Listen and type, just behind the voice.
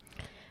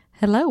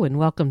Hello and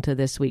welcome to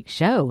this week's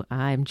show.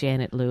 I'm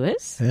Janet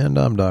Lewis. And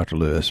I'm Dr.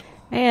 Lewis.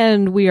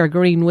 And we are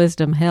Green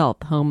Wisdom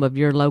Health, home of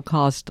your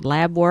low-cost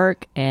lab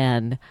work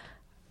and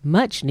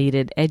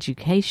much-needed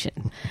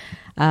education.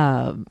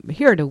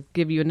 Here to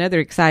give you another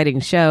exciting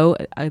show.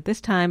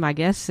 This time, I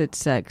guess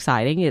it's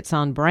exciting. It's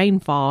on brain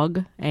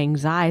fog,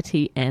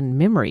 anxiety, and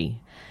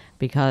memory,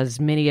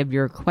 because many of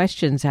your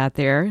questions out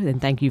there,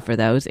 and thank you for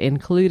those,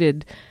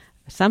 included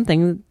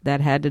something that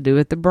had to do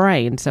with the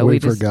brain. So we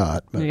just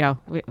forgot. But. Yeah,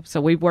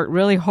 so we worked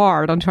really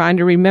hard on trying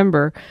to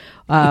remember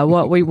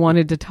what we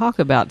wanted to talk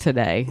about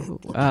today,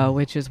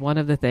 which is one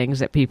of the things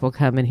that people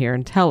come in here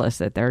and tell us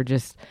that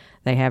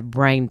they have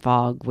brain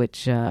fog,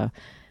 which if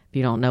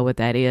you don't know what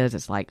that is,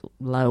 it's like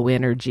low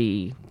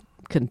energy,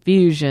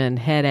 confusion,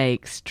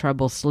 headaches,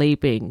 trouble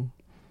sleeping,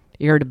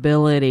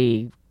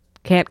 irritability,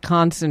 can't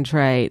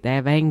concentrate. They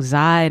have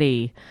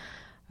anxiety.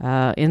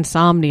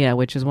 Insomnia,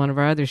 which is one of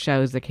our other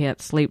shows, that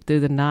can't sleep through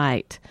the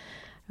night.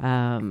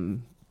 So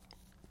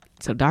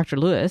Dr.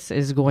 Lewis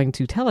is going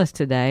to tell us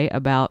today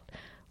about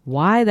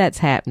why that's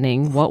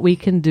happening, what we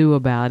can do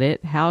about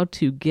it, how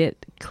to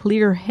get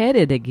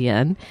clear-headed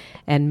again,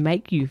 and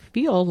make you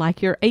feel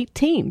like you're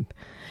 18.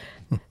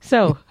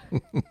 So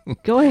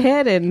go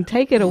ahead and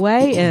take it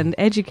away and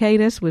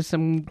educate us with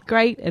some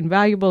great and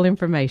valuable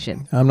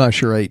information. I'm not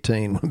sure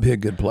 18 would be a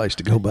good place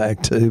to go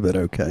back to, but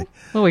okay.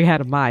 Well, we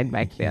had a mind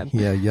back then.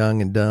 Yeah,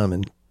 young and dumb,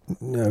 and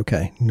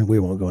okay, we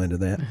won't go into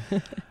that.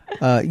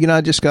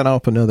 I just got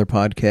off another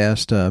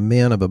podcast,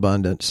 Men of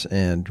Abundance,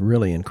 and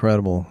really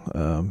incredible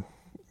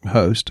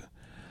host.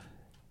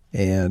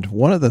 And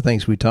one of the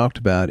things we talked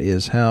about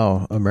is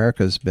how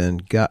America's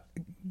been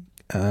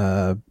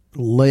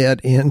led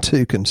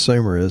into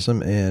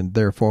consumerism, and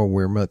therefore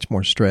we're much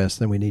more stressed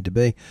than we need to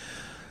be.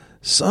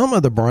 Some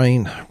of the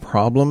brain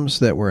problems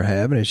that we're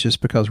having is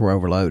just because we're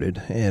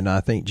overloaded, and I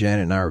think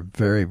Janet and I are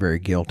very, very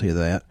guilty of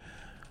that.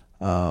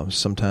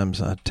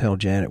 Sometimes I tell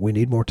Janet we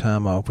need more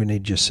time off. We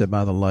need to just sit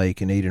by the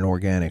lake and eat an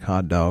organic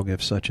hot dog,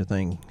 if such a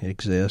thing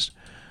exists.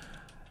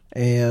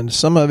 And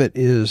some of it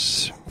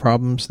is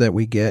problems that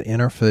we get in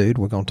our food.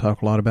 We're going to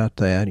talk a lot about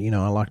that.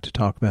 I like to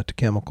talk about the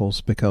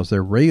chemicals because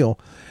they're real.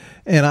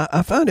 And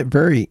I find it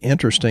very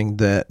interesting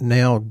that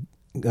now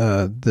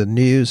the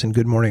news and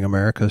Good Morning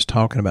America is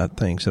talking about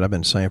things that I've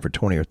been saying for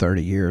 20 or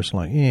 30 years.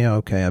 Like, yeah,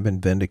 okay, I've been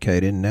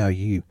vindicated, and now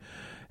you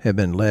have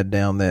been led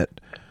down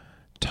that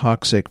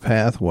toxic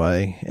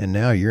pathway, and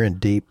now you're in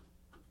deep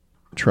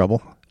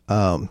trouble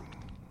and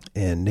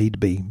need to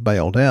be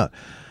bailed out.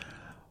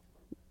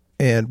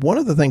 And one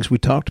of the things we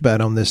talked about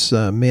on this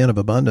Men of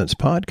Abundance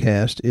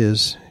podcast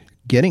is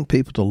getting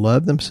people to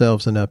love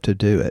themselves enough to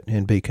do it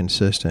and be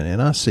consistent.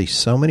 And I see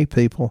so many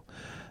people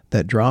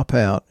that drop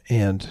out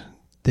and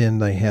then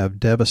they have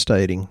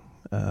devastating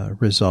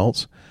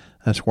results.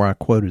 That's where I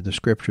quoted the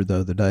scripture the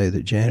other day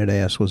that Janet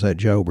asked, was that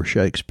Job or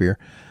Shakespeare?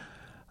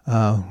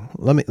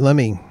 Let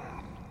me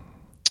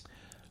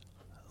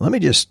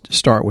just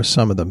start with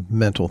some of the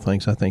mental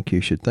things I think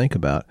you should think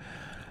about.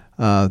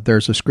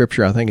 There's a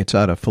scripture, I think it's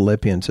out of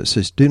Philippians, that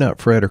says, do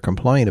not fret or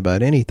complain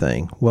about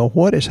anything. Well,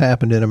 what has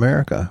happened in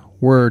America?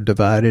 We're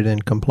divided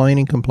and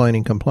complaining.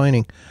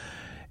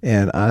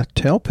 And I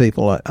tell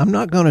people, I'm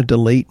not going to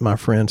delete my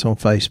friends on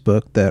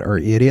Facebook that are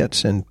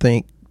idiots and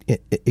think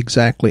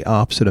exactly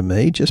opposite of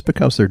me. Just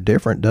because they're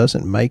different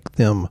doesn't make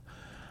them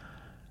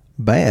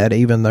bad,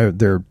 even though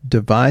they're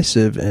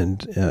divisive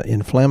and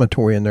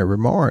inflammatory in their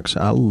remarks.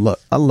 I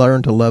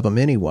learn to love them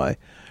anyway.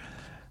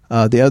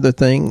 The other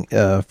thing,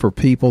 for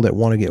people that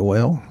want to get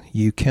well,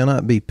 you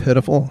cannot be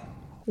pitiful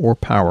or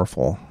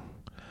powerful.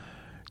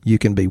 You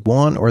can be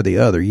one or the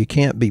other. You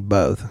can't be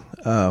both.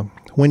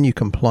 When you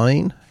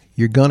complain,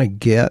 you're going to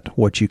get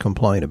what you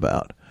complain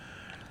about.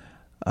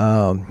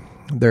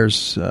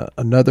 There's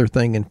another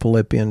thing in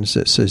Philippians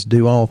that says,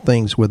 do all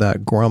things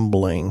without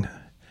grumbling.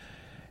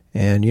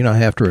 And, I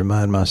have to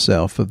remind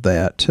myself of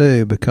that,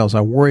 too, because I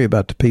worry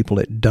about the people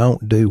that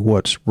don't do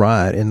what's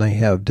right and they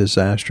have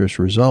disastrous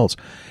results.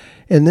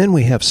 And then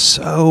we have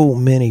so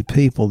many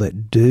people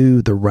that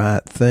do the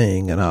right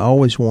thing, and I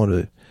always want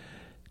to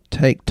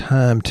take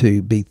time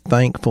to be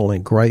thankful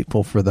and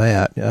grateful for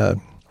that.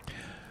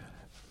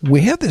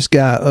 We have this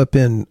guy up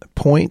in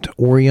Point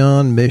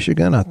Orion,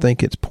 Michigan. I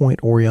think it's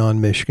Point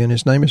Orion, Michigan.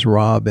 His name is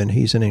Rob, and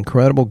he's an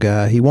incredible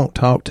guy. He won't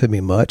talk to me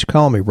much.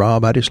 Call me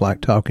Rob. I just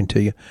like talking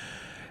to you.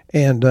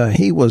 And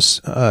he was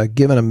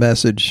given a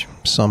message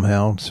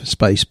somehow,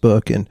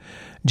 Facebook, and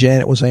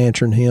Janet was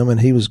answering him, and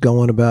he was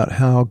going about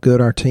how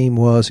good our team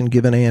was and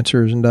giving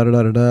answers and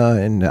da-da-da-da-da.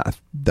 And I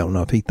don't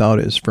know if he thought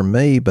it was for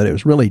me, but it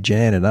was really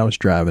Janet. I was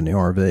driving the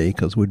RV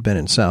because we'd been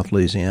in South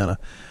Louisiana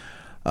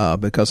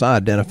because I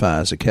identify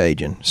as a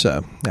Cajun,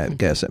 so I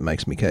guess that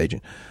makes me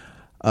Cajun.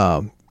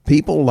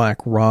 People like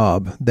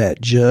Rob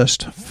that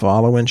just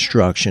follow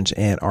instructions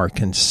and are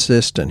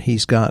consistent.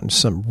 He's gotten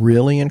some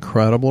really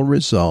incredible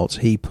results.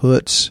 He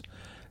puts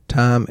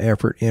time,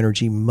 effort,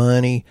 energy,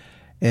 money,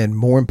 and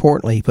more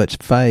importantly, he puts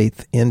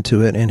faith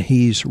into it, and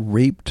he's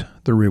reaped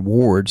the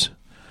rewards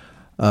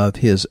of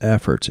his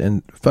efforts.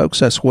 And folks,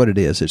 that's what it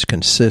is. It's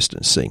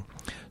consistency.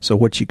 So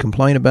what you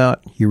complain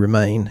about, you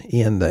remain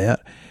in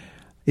that.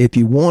 If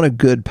you want a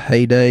good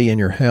payday in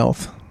your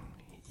health,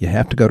 you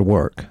have to go to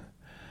work.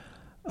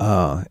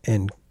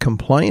 And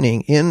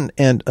complaining in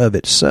and of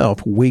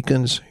itself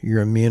weakens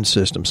your immune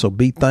system. So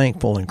be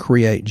thankful and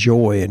create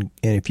joy. And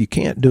if you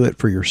can't do it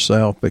for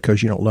yourself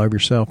because you don't love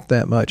yourself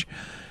that much,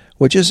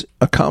 which is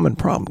a common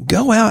problem,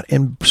 go out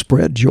and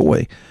spread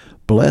joy.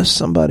 Bless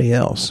somebody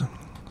else.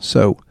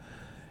 So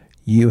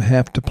you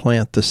have to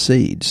plant the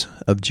seeds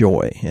of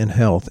joy and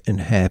health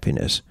and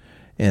happiness,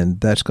 and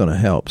that's going to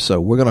help.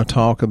 So we're going to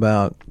talk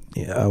about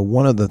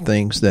one of the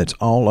things that's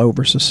all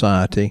over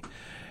society.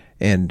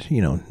 And,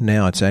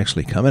 now it's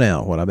actually coming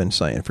out, what I've been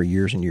saying for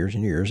years and years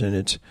and years.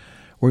 And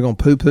we're going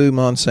to poo-poo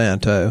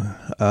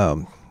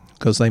Monsanto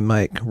because they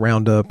make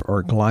Roundup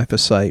or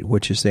glyphosate,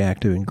 which is the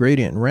active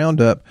ingredient in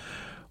Roundup,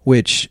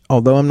 which,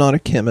 although I'm not a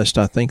chemist,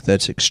 I think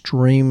that's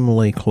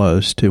extremely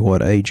close to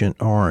what Agent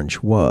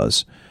Orange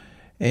was.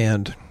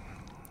 And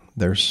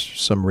there's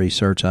some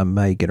research I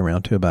may get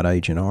around to about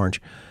Agent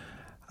Orange.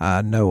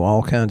 I know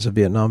all kinds of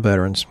Vietnam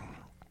veterans.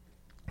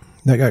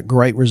 They got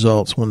great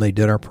results when they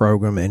did our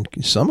program, and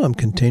some of them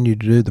continue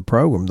to do the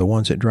program. The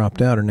ones that dropped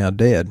out are now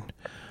dead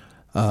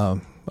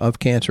of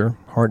cancer,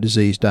 heart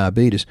disease,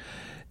 diabetes.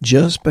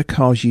 Just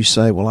because you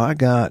say, well, I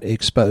got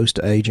exposed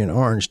to Agent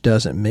Orange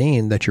doesn't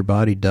mean that your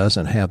body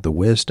doesn't have the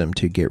wisdom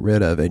to get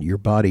rid of it. Your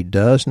body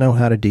does know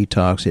how to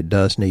detox. It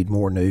does need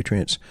more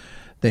nutrients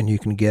than you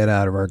can get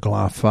out of our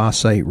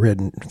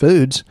glyphosate-ridden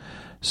foods.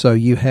 So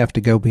you have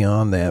to go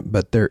beyond that.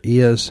 But there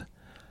is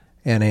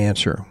an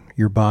answer.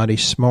 Your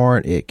body's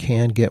smart. It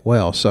can get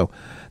well. So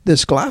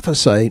this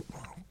glyphosate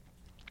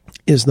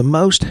is the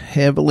most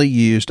heavily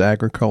used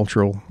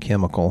agricultural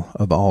chemical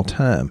of all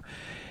time.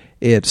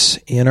 It's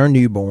in our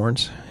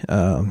newborns.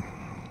 And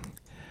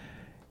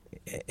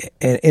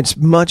it's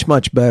much,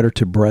 much better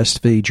to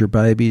breastfeed your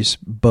babies,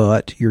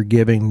 but you're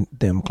giving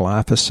them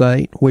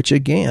glyphosate, which,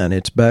 again,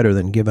 it's better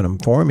than giving them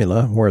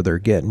formula where they're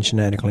getting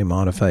genetically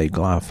modified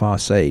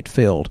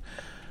glyphosate-filled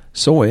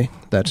soy.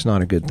 That's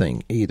not a good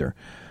thing either.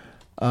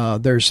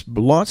 There's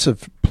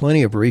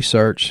plenty of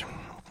research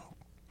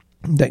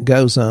that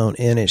goes on,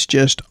 and it's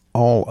just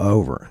all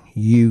over.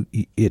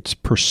 It's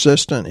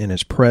persistent and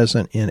it's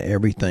present in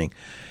everything.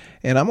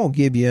 And I'm going to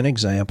give you an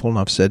example, and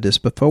I've said this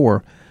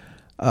before.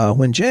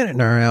 When Janet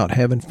and I are out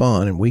having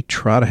fun, and we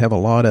try to have a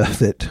lot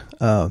of it,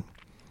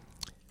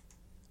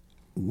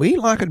 we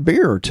like a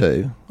beer or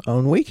two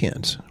on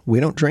weekends. We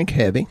don't drink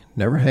heavy,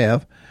 never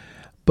have,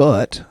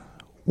 but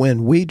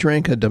when we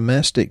drink a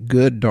domestic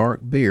good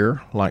dark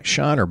beer like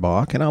Shiner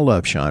Bock, and I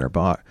love Shiner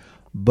Bock,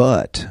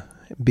 but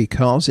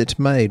because it's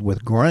made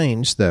with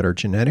grains that are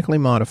genetically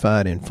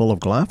modified and full of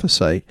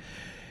glyphosate,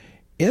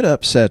 it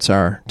upsets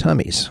our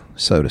tummies,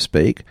 so to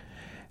speak.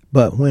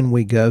 But when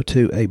we go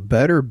to a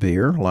better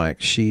beer, like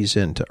she's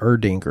into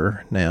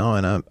Erdinger now,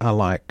 and I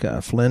like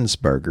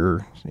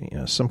Flensburger,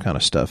 some kind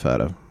of stuff out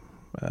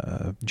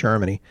of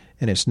Germany,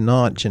 and it's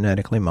not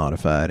genetically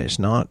modified, it's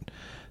not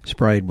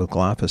sprayed with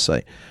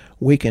glyphosate,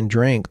 we can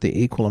drink the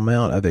equal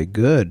amount of a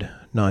good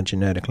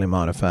non-genetically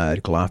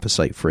modified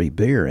glyphosate-free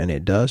beer, and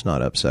it does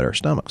not upset our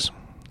stomachs.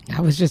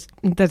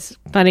 That's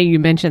funny you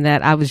mentioned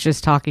that. I was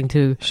just talking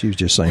to... She was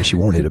just saying she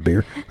wanted a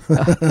beer.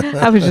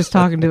 I was just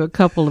talking to a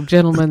couple of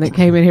gentlemen that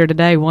came in here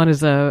today. One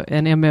is an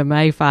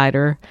MMA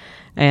fighter,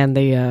 and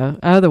the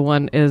other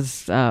one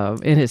is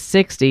in his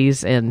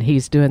 60s, and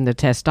he's doing the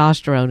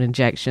testosterone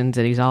injections,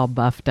 and he's all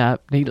buffed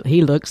up.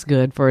 He looks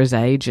good for his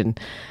age, and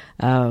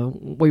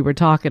we were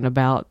talking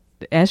about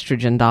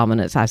estrogen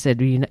dominance. I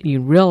said, you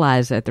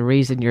realize that the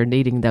reason you're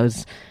needing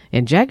those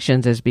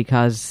injections is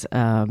because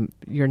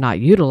you're not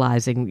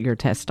utilizing your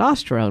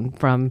testosterone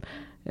from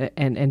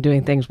and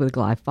doing things with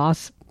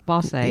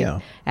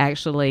glyphosate.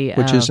 Actually,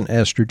 which is an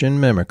estrogen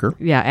mimicker.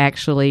 Yeah,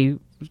 actually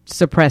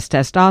suppress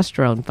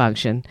testosterone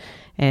function.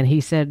 And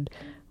he said,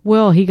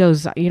 well, he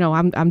goes,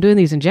 I'm doing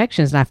these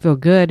injections and I feel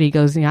good. He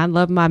goes, I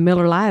love my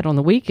Miller Lite on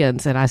the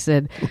weekends. And I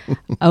said,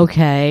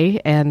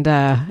 okay.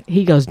 And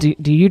he goes, do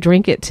you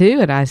drink it too?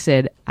 And I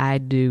said, I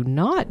do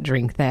not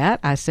drink that.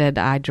 I said,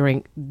 I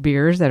drink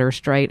beers that are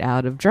straight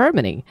out of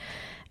Germany.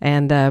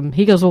 And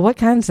he goes, well, what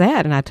kind's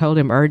that? And I told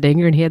him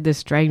Erdinger, and he had this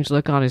strange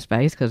look on his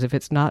face because if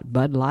it's not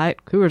Bud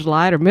Light, Coors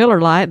Light, or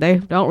Miller Lite, they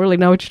don't really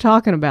know what you're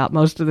talking about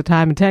most of the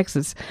time in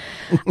Texas.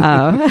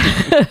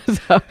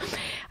 So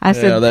I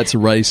said, that's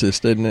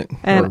racist, isn't it?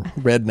 Or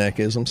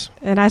redneckisms.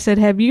 And I said,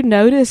 have you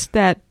noticed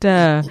that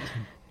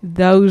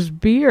those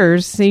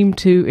beers seem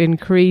to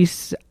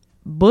increase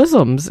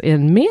bosoms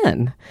in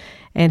men?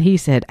 And he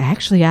said,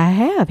 actually, I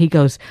have. He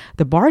goes,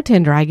 the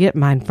bartender I get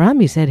mine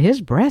from, he said,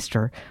 his breasts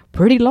are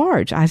pretty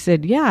large. I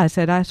said, yeah. I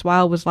said, that's why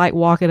I was like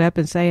walking up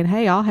and saying,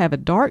 hey, I'll have a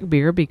dark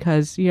beer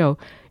because,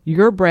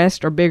 your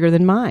breasts are bigger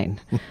than mine.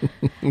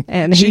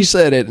 And she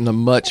said it in a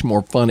much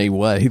more funny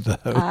way, though.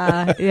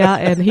 Yeah,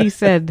 and he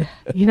said,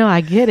 I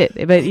get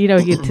it. But,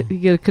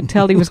 you could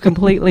tell he was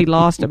completely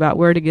lost about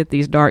where to get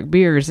these dark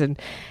beers. And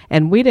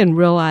we didn't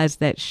realize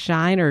that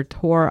Shiner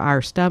tore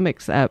our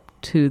stomachs up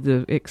to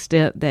the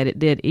extent that it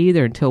did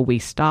either until we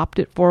stopped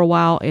it for a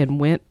while and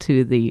went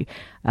to the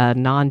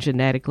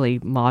non-genetically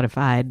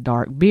modified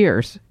dark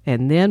beers,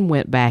 and then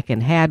went back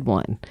and had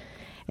one.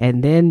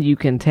 And then you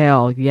can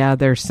tell, yeah,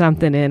 there's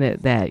something in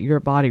it that your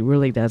body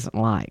really doesn't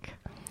like.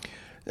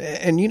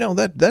 And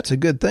that's a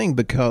good thing,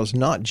 because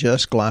not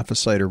just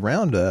glyphosate or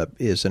Roundup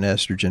is an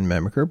estrogen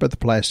mimicker, but the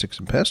plastics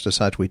and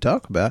pesticides we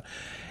talk about.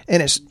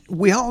 And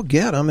we all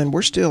get them, and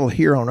we're still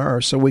here on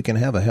Earth so we can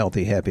have a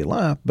healthy, happy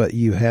life, but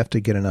you have to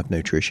get enough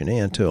nutrition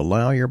in to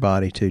allow your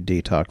body to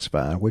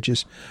detoxify, which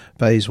is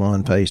phase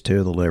 1, phase 2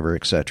 of the liver,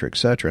 et cetera, et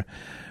cetera.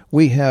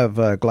 We have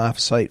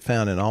glyphosate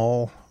found in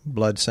all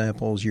blood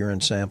samples,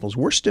 urine samples.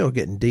 We're still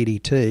getting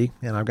DDT,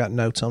 and I've got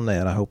notes on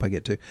that. I hope I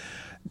get to.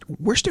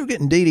 We're still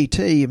getting DDT,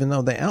 even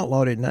though they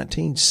outlawed it in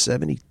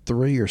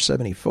 1973 or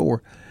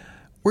 74.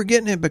 We're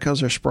getting it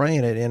because they're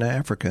spraying it in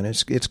Africa, and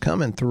it's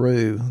coming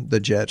through the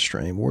jet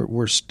stream.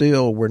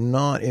 We're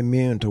not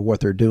immune to what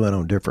they're doing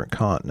on different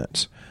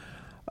continents.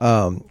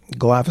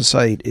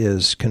 Glyphosate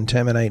is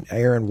contaminating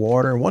air and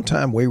water. And one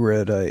time we were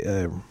at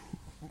a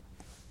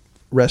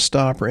rest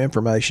stop or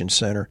information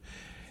center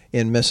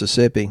in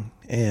Mississippi,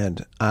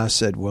 and I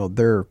said, well,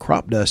 they're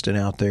crop dusting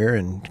out there.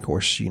 And, of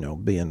course,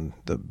 being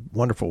the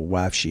wonderful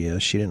wife she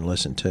is, she didn't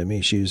listen to me.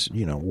 She was,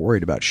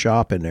 worried about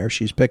shopping there.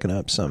 She's picking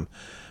up some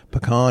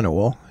pecan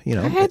oil.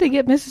 I had to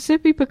get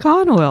Mississippi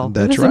pecan oil.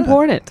 That's right.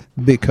 Important.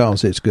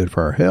 Because it's good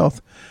for our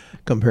health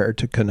compared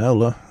to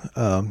canola.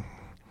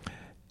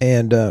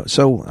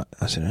 So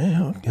I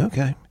said,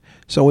 okay.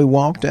 So we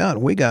walked out,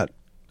 and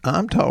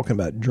I'm talking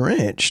about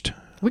drenched.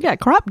 We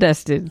got crop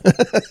dusted,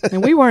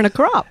 and we weren't a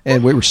crop.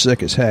 And we were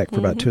sick as heck for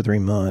about 2 or 3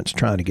 months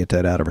trying to get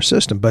that out of our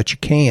system, but you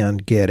can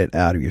get it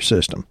out of your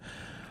system.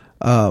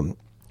 Some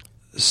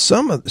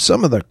of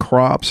the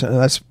crops, and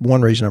that's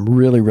one reason I'm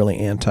really, really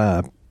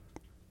anti-grain,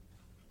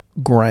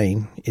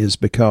 is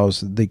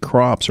because the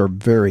crops are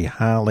very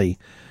highly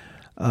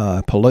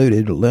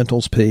polluted.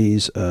 Lentils,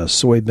 peas,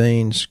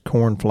 soybeans,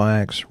 corn,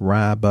 flax,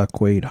 rye,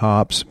 buckwheat,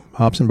 hops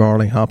and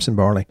barley.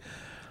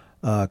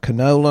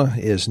 Canola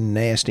is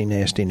nasty,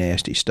 nasty,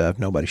 nasty stuff.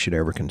 Nobody should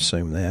ever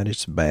consume that.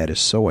 It's bad as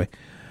soy.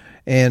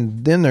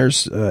 And then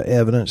there's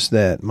evidence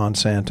that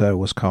Monsanto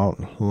was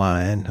caught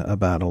lying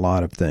about a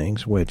lot of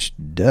things, which,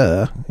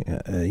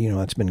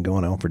 it's been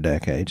going on for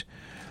decades.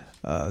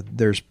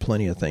 There's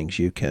plenty of things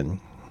you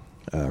can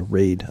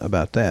read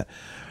about that.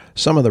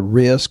 Some of the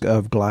risk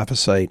of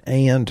glyphosate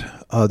and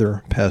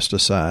other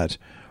pesticides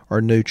are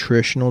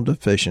nutritional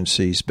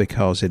deficiencies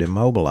because it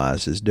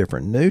immobilizes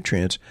different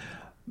nutrients.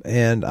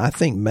 And I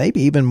think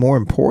maybe even more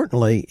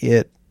importantly,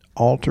 it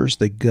alters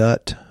the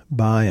gut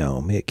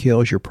biome. It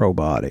kills your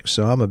probiotics.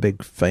 So I'm a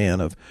big fan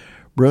of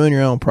brewing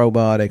your own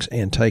probiotics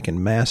and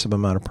taking massive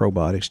amount of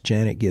probiotics.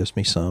 Janet gives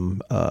me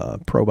some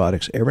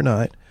probiotics every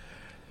night.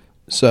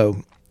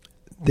 So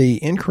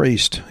the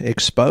increased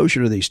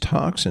exposure to these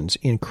toxins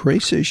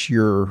increases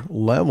your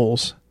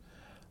levels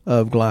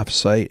of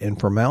glyphosate and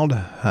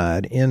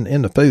formaldehyde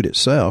in the food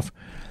itself.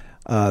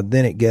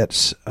 Then it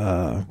gets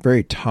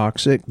very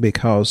toxic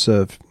because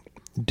of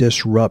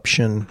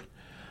disruption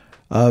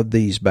of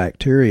these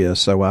bacteria.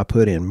 So I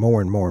put in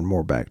more and more and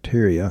more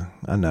bacteria.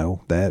 I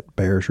know that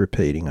bears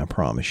repeating, I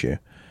promise you.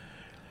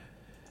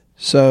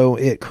 So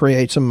it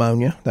creates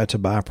ammonia. That's a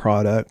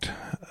byproduct.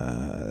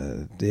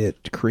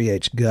 It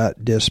creates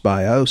gut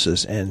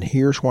dysbiosis. And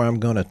here's where I'm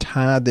going to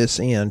tie this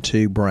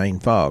into brain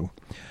fog.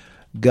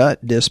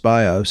 Gut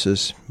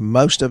dysbiosis,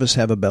 most of us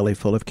have a belly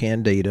full of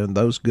candida.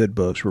 Those good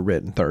books were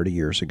written 30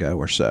 years ago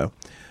or so.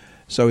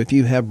 So if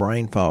you have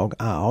brain fog,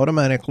 I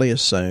automatically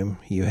assume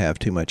you have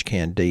too much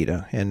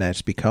candida, and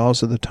that's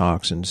because of the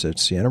toxins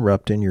that's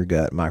interrupting your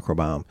gut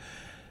microbiome.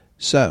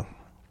 So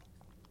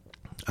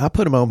I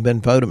put them on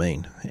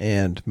benfotiamine,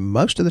 and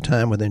most of the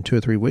time within 2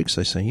 or 3 weeks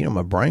they say,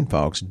 my brain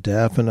fog's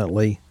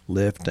definitely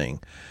lifting.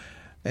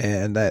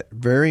 And that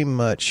very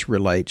much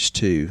relates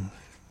to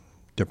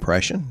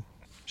depression,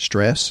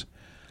 stress,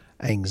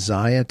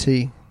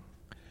 anxiety,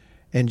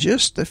 and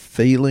just the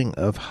feeling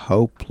of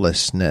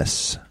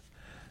hopelessness.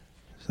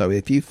 So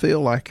if you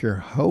feel like you're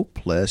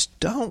hopeless,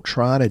 don't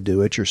try to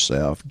do it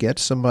yourself. Get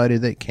somebody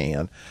that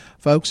can.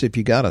 Folks, if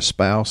you got a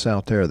spouse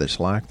out there that's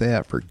like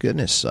that, for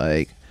goodness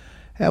sake,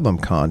 have them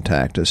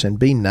contact us and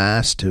be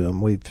nice to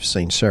them. We've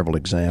seen several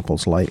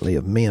examples lately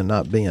of men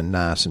not being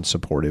nice and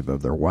supportive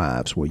of their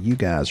wives. Well, you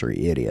guys are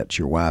idiots.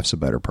 Your wife's a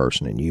better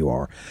person than you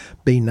are.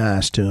 Be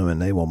nice to them,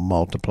 and they will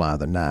multiply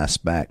the nice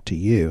back to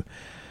you.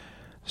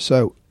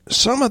 So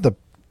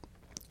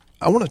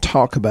I want to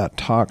talk about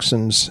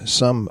toxins,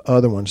 some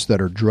other ones that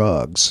are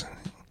drugs.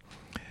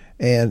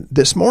 And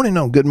this morning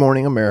on Good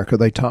Morning America,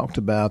 they talked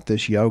about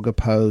this yoga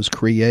pose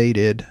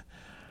created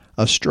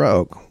a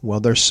stroke.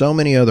 Well, there's so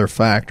many other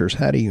factors.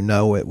 How do you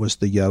know it was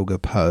the yoga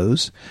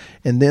pose?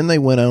 And then they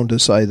went on to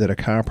say that a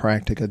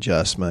chiropractic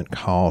adjustment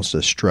caused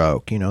a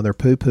stroke. They're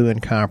poo-pooing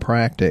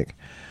chiropractic.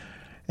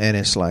 And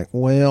it's like,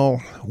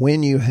 well,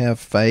 when you have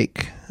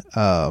fake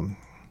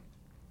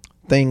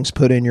things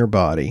put in your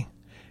body,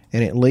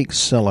 and it leaks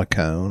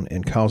silicone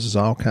and causes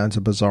all kinds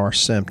of bizarre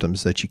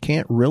symptoms that you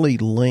can't really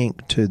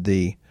link to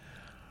the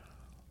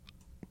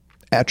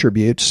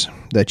attributes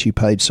that you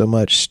paid so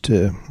much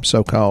to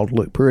so-called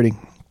look pretty.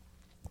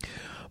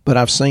 But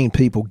I've seen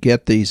people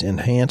get these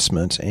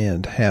enhancements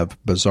and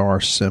have bizarre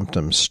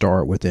symptoms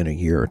start within a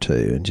year or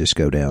two and just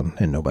go down,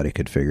 and nobody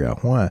could figure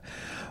out why.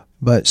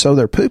 But so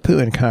they're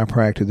poo-pooing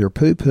chiropractic, they're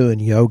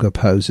poo-pooing yoga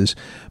poses.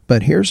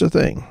 But here's the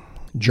thing.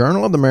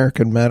 Journal of the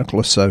American Medical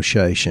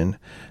Association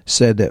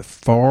said that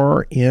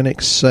far in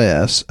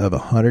excess of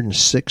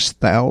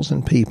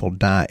 106,000 people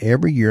die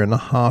every year in the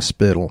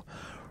hospital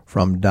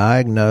from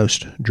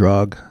diagnosed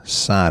drug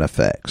side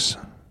effects.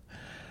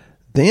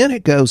 Then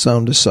it goes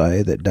on to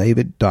say that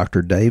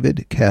Dr.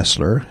 David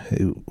Kessler,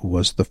 who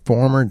was the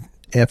former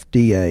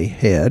FDA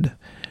head,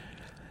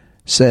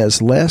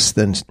 says less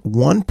than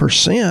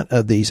 1%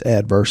 of these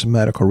adverse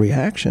medical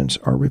reactions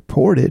are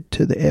reported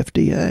to the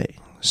FDA.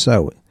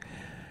 So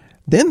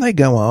then they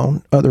go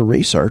on, other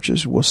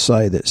researchers will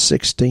say that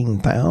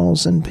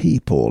 16,000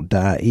 people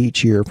die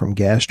each year from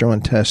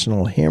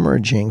gastrointestinal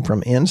hemorrhaging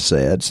from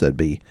NSAIDs, that'd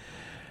be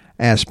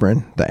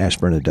aspirin, the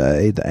aspirin a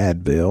day, the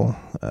Advil,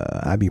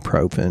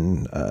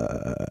 ibuprofen,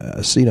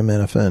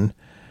 acetaminophen.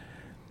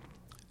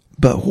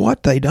 But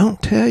what they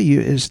don't tell you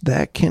is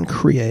that can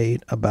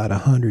create about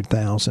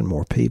 100,000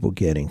 more people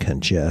getting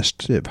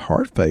congestive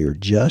heart failure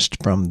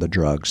just from the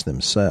drugs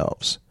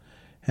themselves.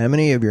 How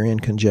many of you are in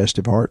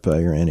congestive heart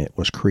failure and it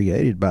was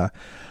created by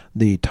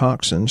the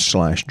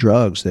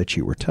toxins/drugs that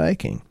you were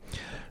taking?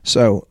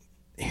 So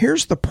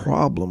here's the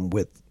problem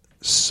with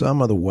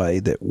some of the way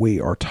that we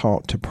are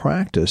taught to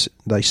practice.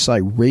 They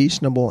say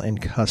reasonable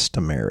and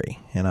customary,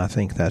 and I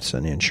think that's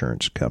an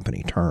insurance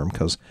company term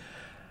because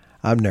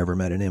I've never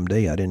met an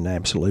MD I didn't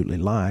absolutely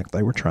like.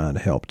 They were trying to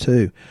help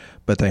too,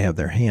 but they have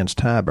their hands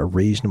tied by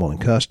reasonable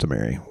and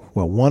customary.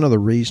 Well, one of the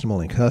reasonable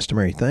and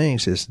customary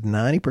things is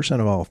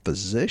 90% of all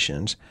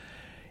physicians,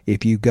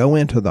 if you go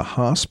into the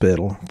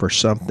hospital for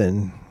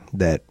something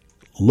that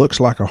looks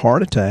like a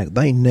heart attack,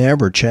 they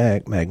never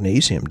check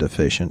magnesium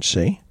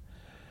deficiency,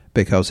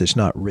 because it's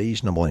not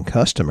reasonable and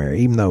customary,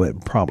 even though it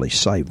would probably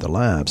save the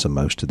lives of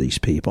most of these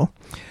people.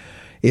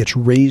 It's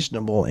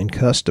reasonable and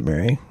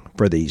customary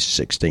for these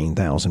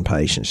 16,000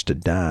 patients to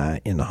die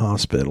in the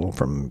hospital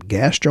from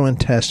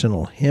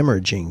gastrointestinal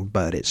hemorrhaging,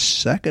 but it's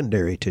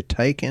secondary to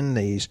taking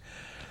these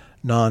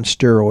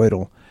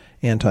non-steroidal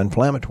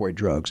anti-inflammatory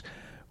drugs.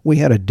 We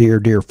had a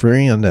dear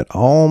friend that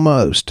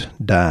almost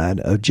died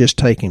of just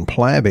taking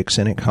Plavix,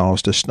 and it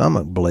caused a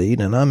stomach bleed.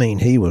 And I mean,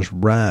 he was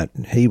right.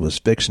 He was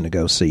fixing to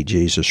go see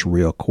Jesus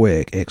real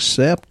quick,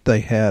 except they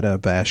had a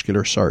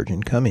vascular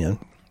surgeon come in,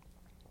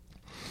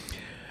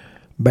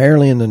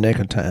 barely in the nick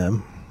of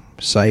time,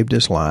 saved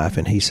his life.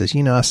 And he says,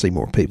 I see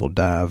more people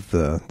die of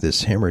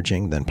this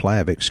hemorrhaging than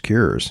Plavix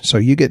cures. So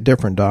you get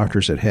different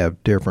doctors that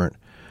have different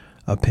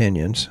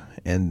opinions.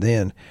 And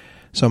then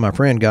so my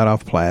friend got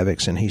off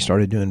Plavix, and he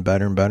started doing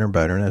better and better and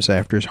better. And it was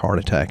after his heart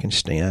attack and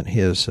stent.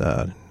 His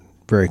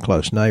very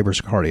close neighbor's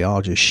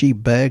cardiologist, she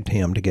begged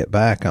him to get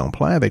back on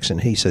Plavix.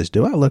 And he says,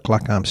 do I look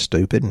like I'm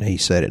stupid? And he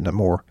said it in a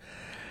more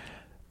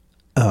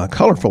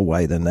colorful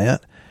way than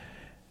that.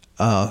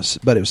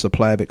 But it was the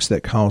Plavix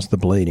that caused the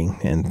bleeding.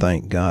 And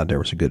thank God there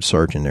was a good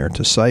surgeon there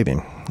to save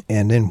him.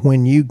 And then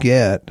when you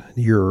get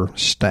your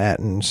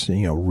statins,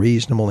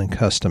 reasonable and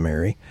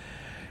customary,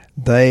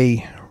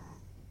 they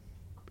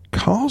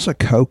cause a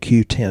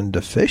CoQ10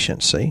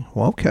 deficiency.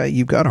 Well, okay,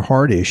 you've got a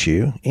heart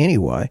issue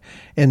anyway,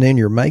 and then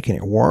you're making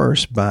it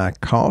worse by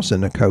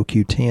causing a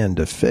CoQ10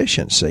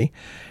 deficiency.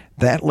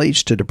 That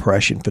leads to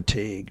depression,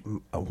 fatigue,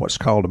 what's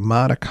called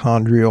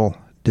mitochondrial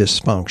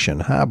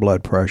dysfunction, high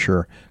blood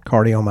pressure,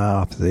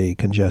 cardiomyopathy,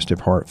 congestive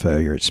heart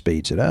failure. It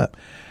speeds it up.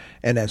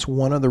 And that's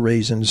one of the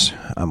reasons,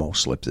 I'm going to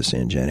slip this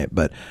in, Janet,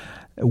 but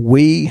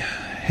we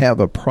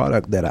have a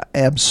product that I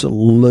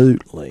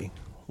absolutely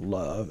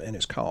love, and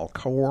it's called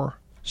Core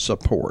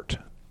Support.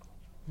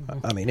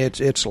 I mean,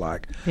 it's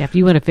like, if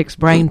you want to fix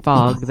brain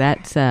fog,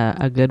 that's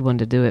a good one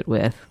to do it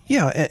with.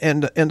 Yeah,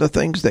 and the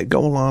things that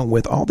go along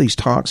with all these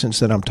toxins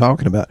that I'm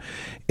talking about.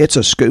 It's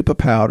a scoop of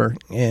powder,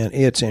 and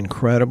it's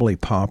incredibly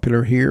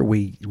popular here.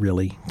 We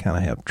really kind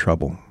of have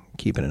trouble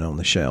keeping it on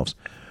the shelves.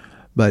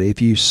 But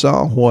if you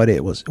saw what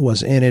it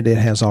was in it, it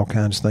has all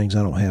kinds of things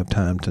I don't have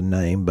time to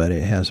name, but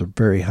it has a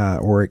very high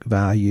ORAC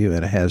value,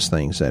 and it has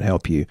things that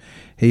help you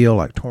heal,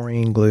 like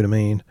taurine,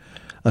 glutamine,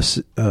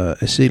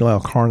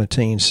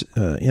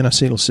 acetyl-L-carnitine,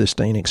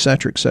 N-acetylcysteine, et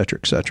cetera, et cetera,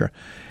 et cetera.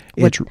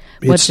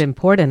 What's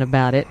important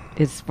about it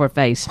is for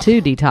phase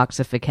 2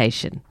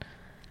 detoxification,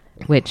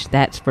 which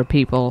that's for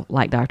people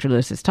like Dr.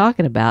 Lewis is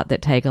talking about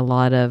that take a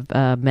lot of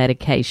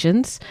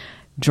medications,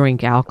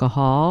 drink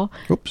alcohol,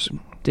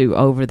 do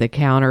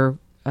over-the-counter,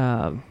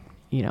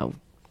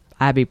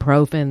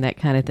 ibuprofen, that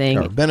kind of thing.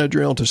 Or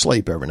Benadryl to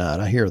sleep every night.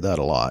 I hear that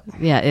a lot.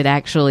 Yeah, it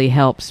actually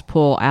helps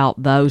pull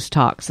out those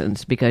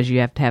toxins because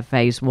you have to have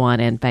phase 1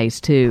 and phase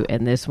 2,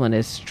 and this one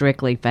is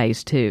strictly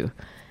phase 2.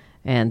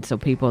 And so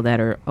people that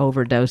are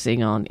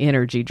overdosing on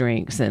energy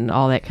drinks and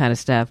all that kind of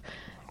stuff,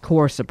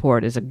 Core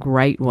Support is a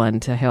great one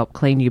to help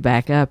clean you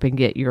back up and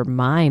get your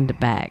mind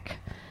back,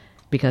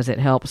 because it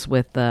helps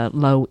with the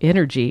low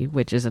energy,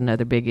 which is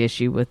another big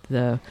issue with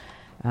the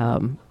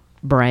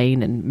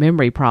brain and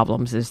memory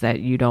problems is that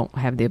you don't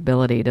have the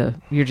ability to,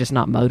 you're just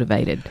not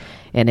motivated,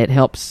 and it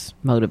helps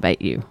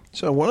motivate you.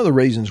 So one of the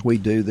reasons we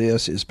do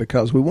this is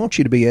because we want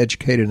you to be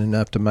educated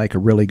enough to make a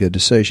really good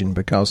decision,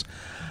 because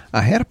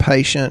I had a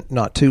patient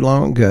not too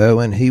long ago,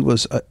 and he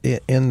was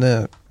in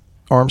the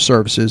armed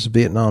services,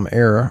 Vietnam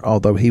era,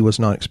 although he was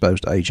not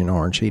exposed to Agent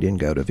Orange. He didn't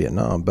go to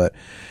Vietnam, but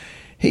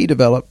he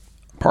developed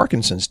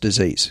Parkinson's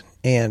disease.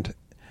 And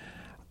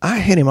I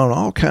had him on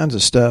all kinds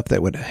of stuff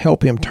that would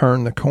help him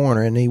turn the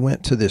corner, and he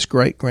went to this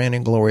great, grand,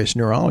 and glorious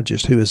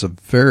neurologist who is a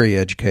very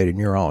educated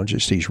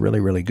neurologist. He's really,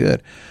 really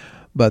good.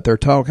 But they're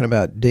talking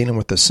about dealing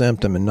with the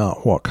symptom and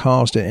not what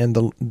caused it.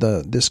 And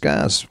this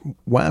guy's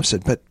wife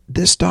said, but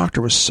this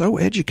doctor was so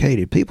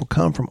educated. People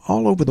come from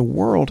all over the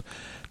world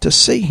to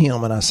see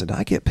him. And I said,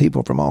 I get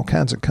people from all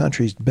kinds of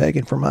countries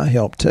begging for my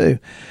help too.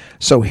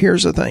 So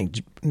here's the thing.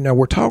 Now,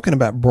 we're talking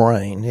about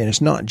brain, and it's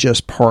not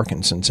just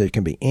Parkinson's. It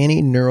can be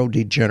any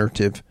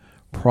neurodegenerative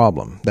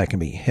problem. That can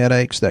be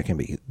headaches. That can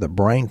be the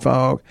brain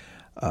fog,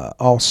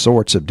 all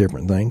sorts of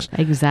different things.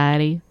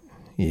 Anxiety.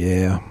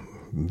 Yeah,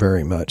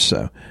 very much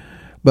so.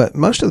 But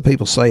most of the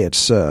people say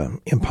it's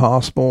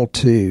impossible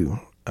to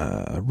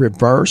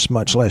reverse,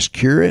 much less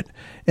cure it.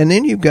 And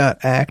then you've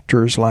got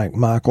actors like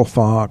Michael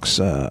Fox,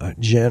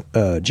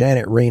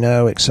 Janet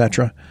Reno,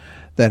 etc.,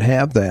 that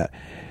have that.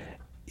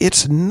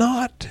 It's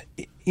not,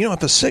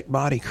 if a sick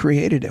body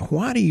created it,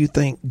 why do you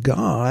think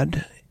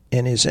God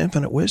in his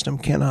infinite wisdom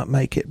cannot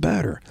make it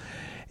better?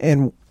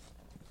 And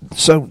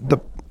so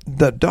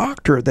the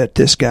doctor that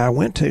this guy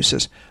went to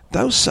says,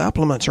 those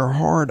supplements are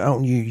hard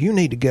on you. You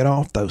need to get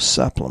off those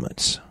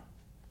supplements.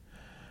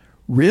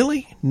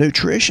 Really?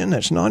 Nutrition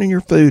that's not in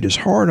your food is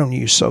hard on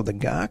you. So the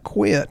guy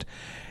quit,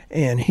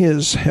 and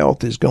his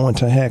health is going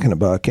to heck in a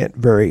bucket.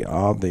 Very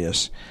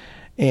obvious.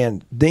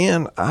 And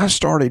then I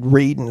started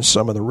reading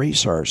some of the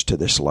research to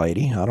this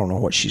lady. I don't know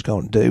what she's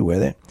going to do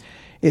with it.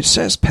 It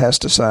says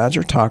pesticides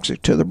are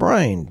toxic to the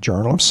brain.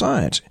 Journal of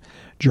Science.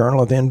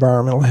 Journal of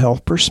Environmental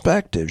Health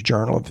Perspectives.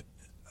 Journal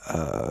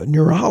of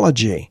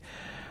Neurology.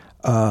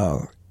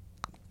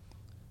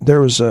 There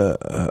was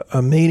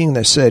a meeting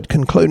that said,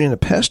 concluding the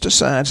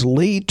pesticides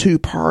lead to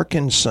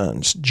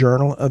Parkinson's.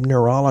 Journal of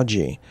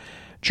Neurology.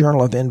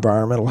 Journal of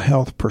Environmental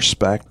Health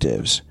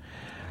Perspectives.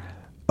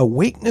 A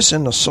weakness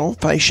in the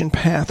sulfation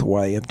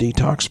pathway of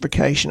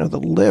detoxification of the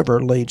liver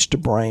leads to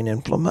brain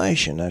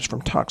inflammation. That's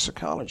from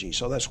toxicology.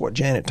 So that's what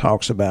Janet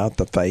talks about,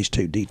 the phase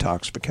 2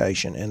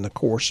 detoxification and the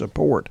core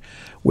support,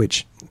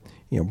 which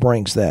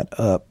brings that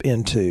up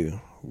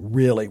into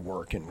really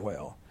working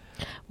well.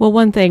 Well,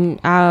 one thing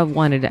I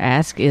wanted to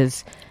ask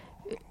is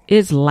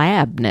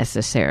lab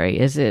necessary?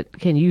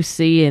 Can you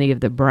see any of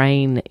the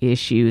brain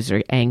issues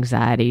or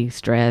anxiety,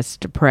 stress,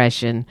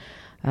 depression,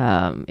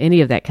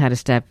 any of that kind of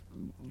stuff?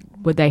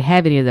 Would they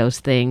have any of those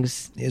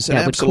things? Is it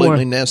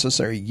absolutely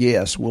necessary?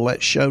 Yes. Will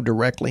that show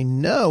directly?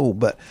 No.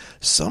 But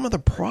some of the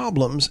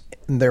problems,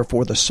 and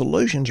therefore the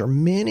solutions, are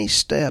many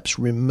steps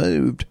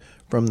removed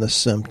from the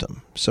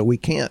symptom. So we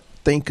can't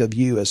think of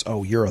you as,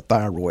 you're a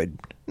thyroid.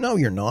 No,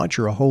 you're not.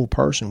 You're a whole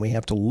person. We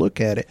have to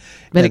look at it.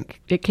 But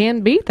it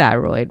can be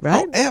thyroid,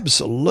 right? Oh,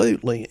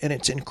 absolutely. And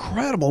it's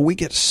incredible. We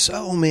get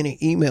so many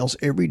emails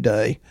every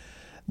day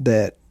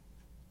that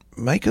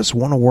make us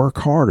want to work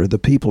harder. The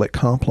people that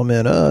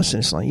compliment us,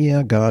 and it's like,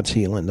 yeah, God's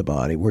healing the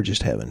body. We're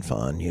just having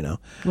fun,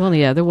 Well,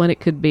 the other one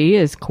it could be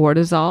is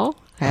cortisol,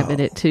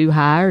 having it too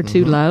high or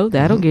too low.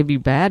 That'll give you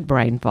bad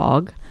brain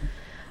fog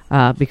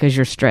because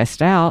you're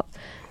stressed out.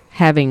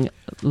 Having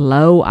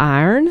low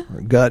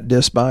iron. Gut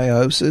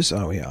dysbiosis.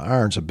 Oh, yeah,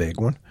 iron's a big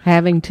one.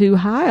 Having too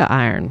high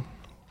iron.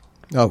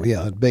 Oh,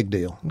 yeah, a big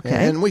deal.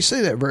 Okay. And we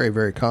see that very,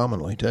 very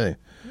commonly, too.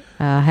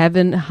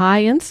 Having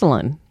high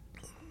insulin.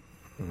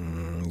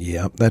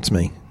 Yeah, that's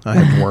me. I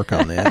have to work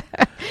on that.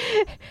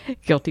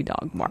 Guilty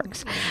dog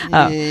marks.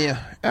 Yeah.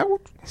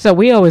 So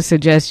we always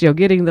suggest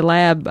getting the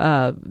lab,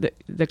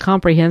 the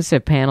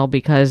comprehensive panel,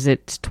 because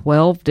it's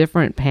 12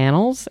 different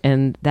panels,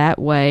 and that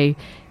way,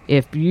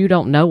 if you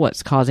don't know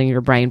what's causing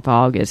your brain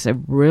fog, it's a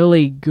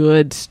really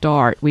good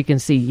start. We can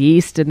see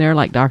yeast in there,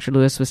 like Dr.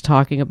 Lewis was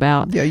talking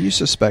about. Yeah, you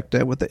suspect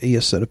that with the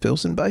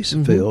eosinophils and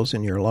basophils,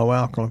 and your low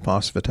alkaline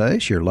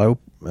phosphatase, your low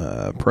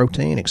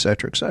protein, et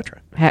cetera, et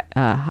cetera.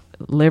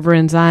 Liver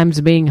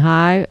enzymes being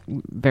high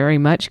very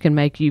much can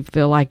make you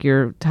feel like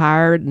you're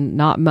tired and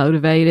not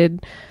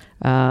motivated,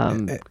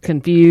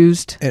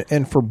 confused.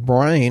 And for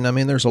brain,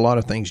 there's a lot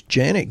of things.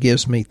 Janet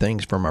gives me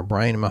things for my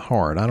brain and my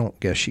heart. I don't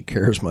guess she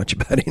cares much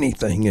about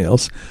anything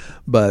else.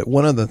 But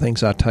one of the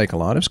things I take a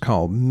lot is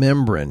called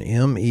Membrin,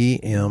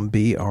 Membrin,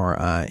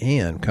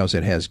 because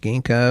it has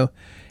ginkgo,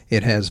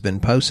 it has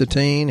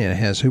vinpocetine, it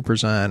has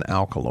huperzine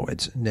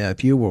alkaloids. Now,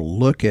 if you will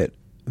look at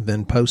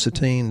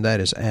vinpocetine, that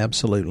is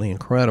absolutely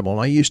incredible.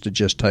 I used to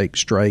just take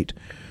straight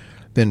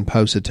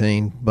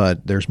vinpocetine,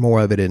 but there's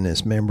more of it in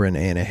this Membrin,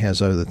 and it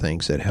has other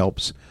things that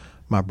helps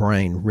my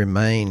brain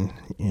remain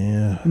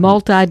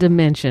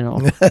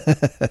multidimensional.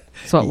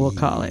 That's what we'll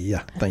call it.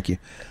 Yeah, thank you.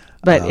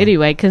 But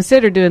anyway,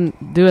 consider doing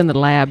the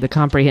lab, the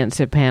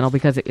comprehensive panel,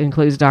 because it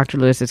includes Dr.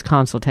 Lewis's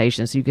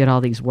consultations. You get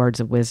all these words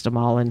of wisdom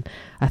all in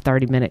a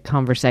 30-minute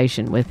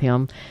conversation with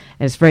him.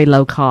 And it's very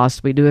low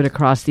cost. We do it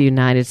across the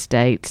United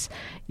States.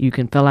 You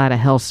can fill out a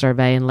health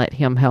survey and let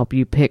him help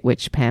you pick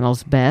which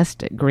panel's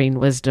best at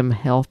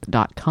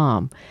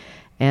greenwisdomhealth.com.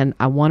 And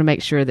I want to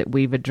make sure that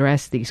we've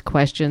addressed these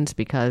questions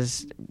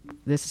because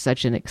this is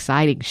such an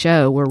exciting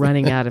show. We're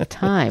running out of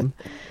time.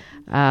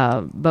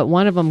 But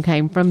one of them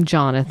came from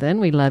Jonathan.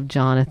 We love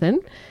Jonathan.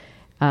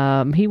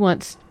 He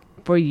wants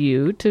for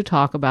you to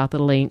talk about the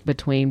link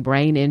between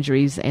brain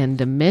injuries and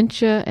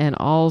dementia and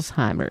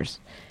Alzheimer's.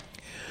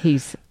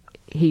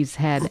 He's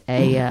had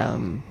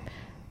a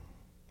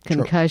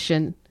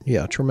concussion.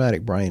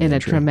 Traumatic brain injury. A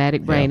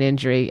traumatic brain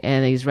injury,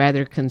 and he's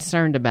rather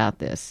concerned about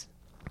this.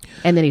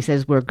 And then he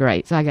says, we're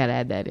great. So I got to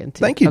add that in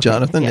too. Thank you,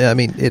 Jonathan. Yeah, I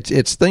mean,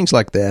 it's things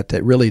like that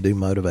really do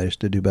motivate us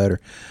to do better.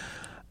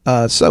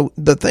 So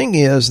the thing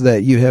is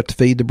that you have to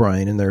feed the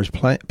brain, and there's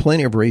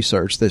plenty of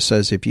research that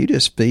says if you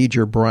just feed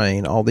your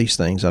brain all these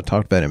things I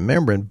talked about in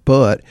membrane,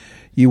 but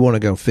you want to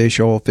go fish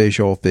oil, fish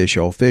oil, fish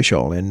oil, fish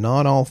oil, and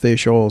not all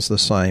fish oil is the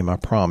same, I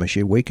promise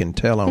you. We can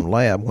tell on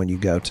lab when you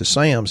go to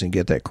Sam's and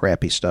get that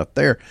crappy stuff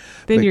there.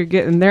 Then you're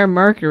getting their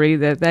mercury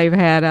that they've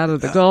had out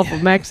of the Gulf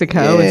of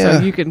Mexico, and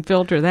so you can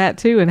filter that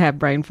too and have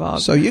brain fog.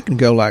 So you can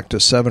go like to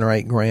 7 or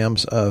 8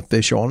 grams of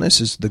fish oil, and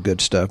this is the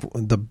good stuff.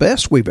 The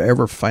best we've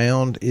ever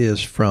found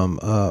is from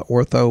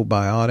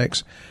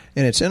Orthobiotics,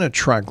 and it's in a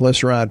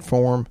triglyceride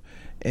form,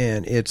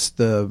 and it's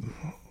the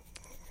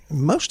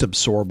most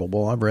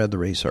absorbable. I've read the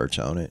research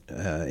on it.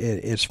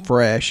 It's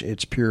fresh,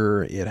 it's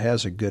pure, it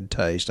has a good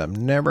taste. I've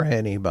never had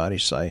anybody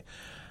say,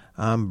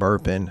 I'm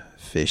burping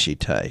fishy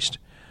taste.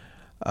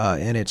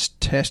 And it's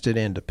tested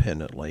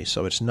independently,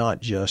 so it's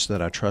not just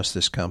that I trust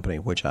this company,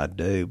 which I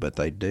do, but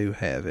they do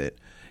have it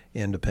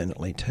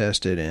independently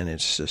tested, and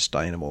it's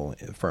sustainable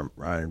for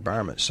our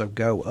environment. So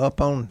go up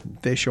on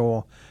fish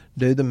oil,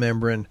 do the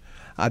membrane.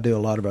 I do a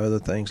lot of other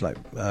things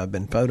like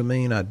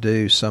benfotiamine. I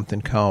do something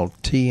called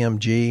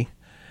TMG,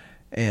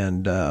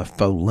 and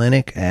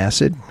folinic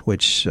acid,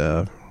 which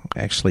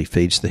actually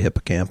feeds the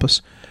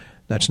hippocampus.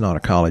 That's not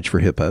a college for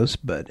hippos,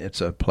 but it's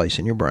a place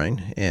in your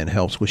brain and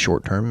helps with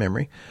short-term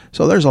memory.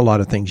 So there's a lot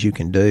of things you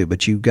can do,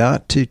 but you've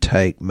got to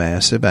take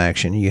massive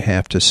action. You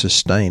have to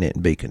sustain it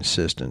and be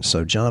consistent.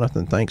 So,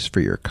 Jonathan, thanks for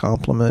your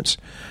compliments,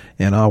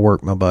 and I'll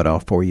work my butt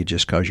off for you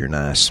just because you're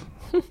nice.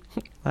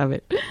 Love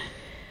it.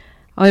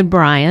 Oh, and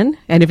Brian,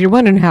 and if you're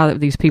wondering how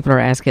these people are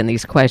asking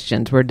these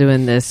questions, we're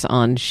doing this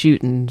on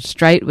Shooting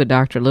Straight with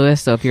Dr.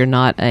 Lewis. So if you're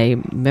not a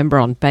member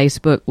on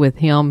Facebook with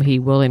him, he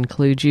will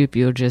include you if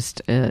you'll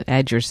just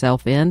add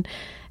yourself in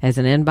as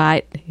an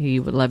invite.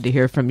 He would love to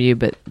hear from you,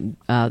 but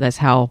that's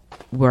how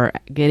we're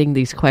getting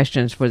these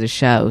questions for the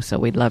show. So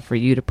we'd love for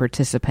you to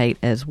participate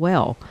as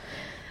well.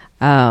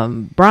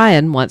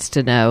 Brian wants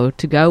to know,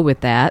 to go with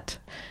that,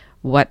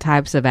 what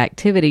types of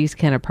activities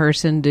can a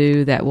person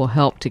do that will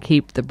help to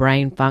keep the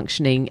brain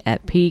functioning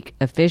at peak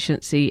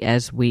efficiency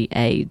as we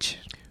age?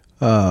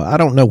 I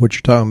don't know what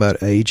you're talking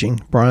about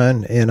aging,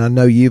 Brian, and I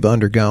know you've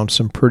undergone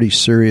some pretty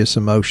serious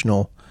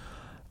emotional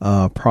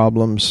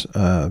problems,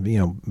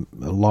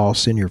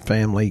 loss in your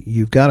family.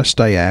 You've got to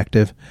stay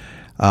active.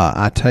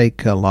 I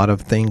take a lot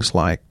of things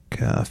like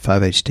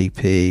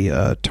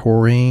 5-HTP,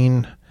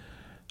 taurine.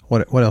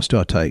 What else do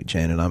I take,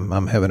 Janet?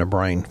 I'm having a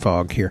brain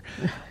fog here.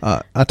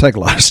 I take a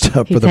lot of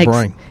stuff for the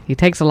brain. He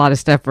takes a lot of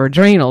stuff for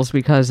adrenals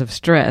because of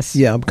stress.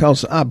 Yeah,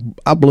 because I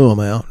blew them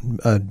out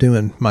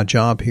doing my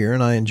job here,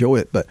 and I enjoy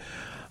it. But,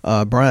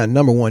 Brian,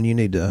 number one, you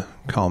need to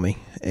call me.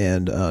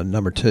 And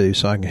number two,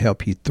 so I can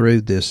help you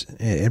through this.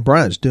 And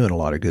Brian's doing a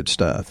lot of good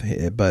stuff,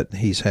 but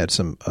he's had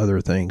some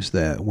other things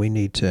that we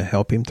need to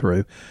help him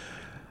through.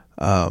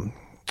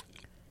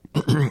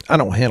 I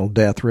don't handle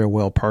death real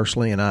well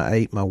personally, and I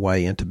ate my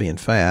way into being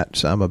fat,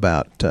 so I'm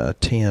about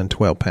 10,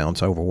 12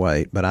 pounds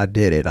overweight, but I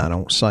did it. I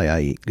don't say I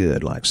eat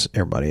good like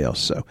everybody else.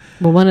 So,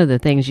 well, one of the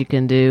things you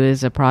can do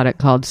is a product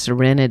called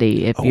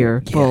Serenity if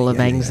you're full of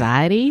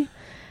anxiety.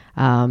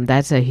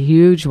 That's a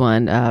huge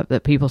one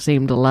that people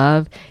seem to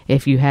love.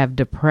 If you have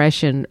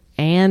depression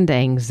and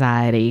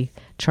anxiety,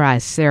 try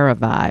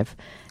Cerevive,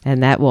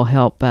 and that will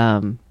help.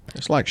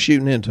 It's like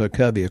shooting into a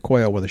covey of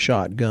quail with a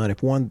shotgun.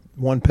 If one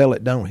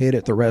pellet don't hit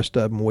it, the rest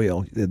of them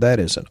will. That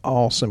is an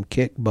awesome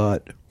kick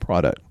butt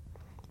product.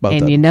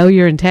 And you know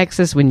you're in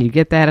Texas when you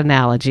get that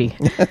analogy.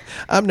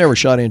 I've never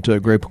shot into a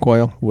group of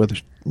quail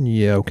with.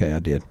 Yeah, okay, I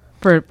did.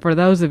 For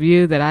those of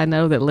you that I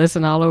know that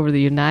listen all over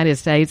the United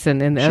States and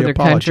in the other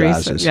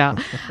countries,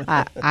 yeah,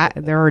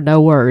 there are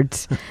no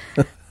words.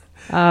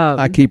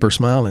 I keep her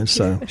smiling,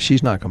 so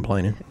she's not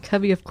complaining.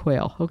 Covey of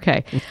quail.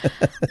 Okay.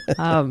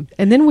 And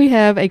then we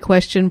have a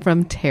question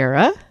from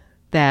Tara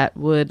that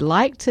would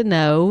like to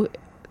know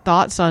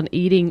thoughts on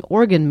eating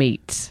organ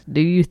meats.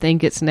 Do you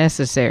think it's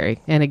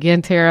necessary? And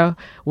again, Tara,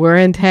 we're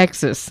in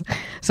Texas,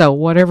 so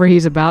whatever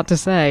he's about to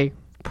say,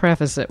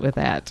 preface it with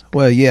that.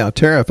 Well, yeah,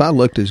 Tara, if I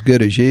looked as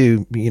good as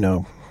you,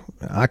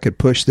 I could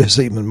push this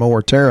even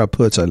more. Tara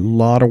puts a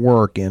lot of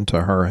work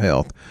into her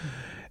health.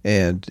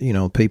 And,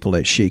 people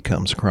that she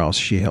comes across,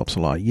 she helps a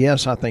lot.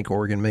 Yes, I think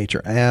organ meats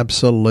are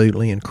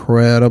absolutely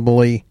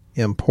incredibly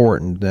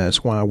important.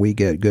 That's why we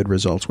get good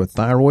results with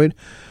thyroid,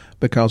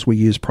 because we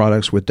use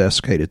products with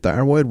desiccated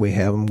thyroid. We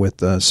have them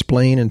with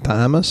spleen and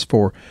thymus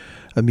for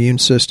immune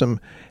system.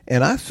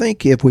 And I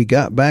think if we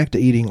got back to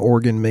eating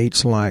organ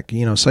meats like,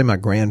 say my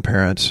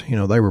grandparents,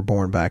 they were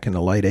born back in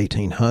the late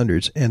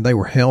 1800s, and they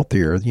were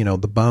healthier,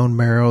 the bone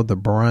marrow, the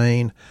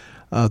brain,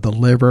 the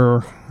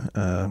liver,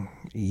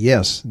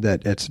 yes,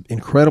 that's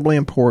incredibly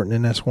important,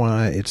 and that's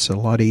why it's a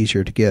lot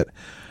easier to get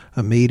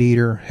a meat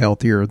eater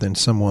healthier than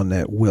someone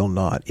that will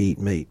not eat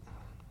meat.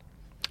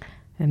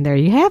 And there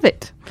you have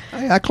it.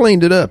 I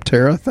cleaned it up,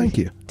 Tara. Thank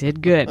you.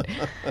 Did good.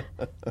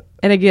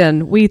 And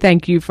again, we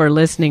thank you for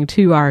listening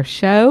to our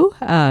show.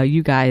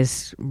 You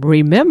guys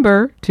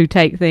remember to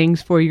take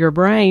things for your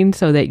brain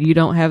so that you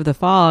don't have the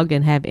fog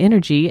and have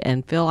energy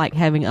and feel like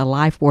having a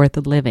life worth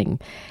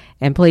living.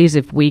 And please,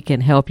 if we can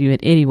help you in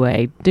any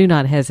way, do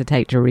not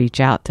hesitate to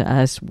reach out to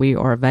us. We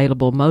are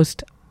available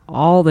most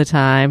all the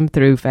time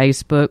through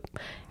Facebook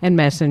and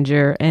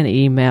Messenger and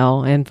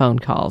email and phone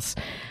calls.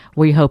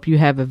 We hope you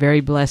have a very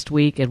blessed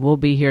week, and we'll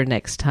be here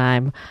next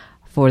time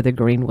for the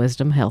Green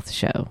Wisdom Health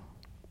Show.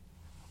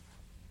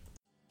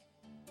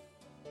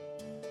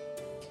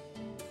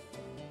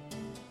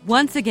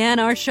 Once again,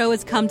 our show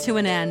has come to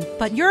an end,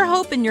 but your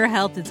hope in your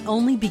health is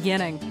only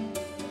beginning.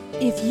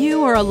 If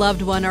you or a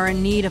loved one are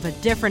in need of a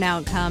different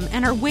outcome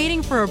and are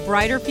waiting for a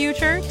brighter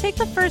future, take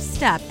the first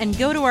step and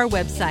go to our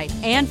website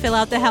and fill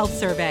out the health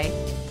survey.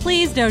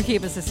 Please don't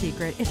keep us a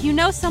secret. If you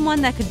know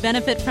someone that could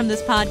benefit from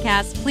this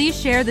podcast, please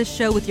share this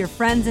show with your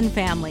friends and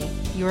family.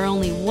 You are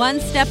only one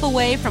step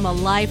away from a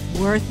life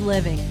worth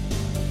living.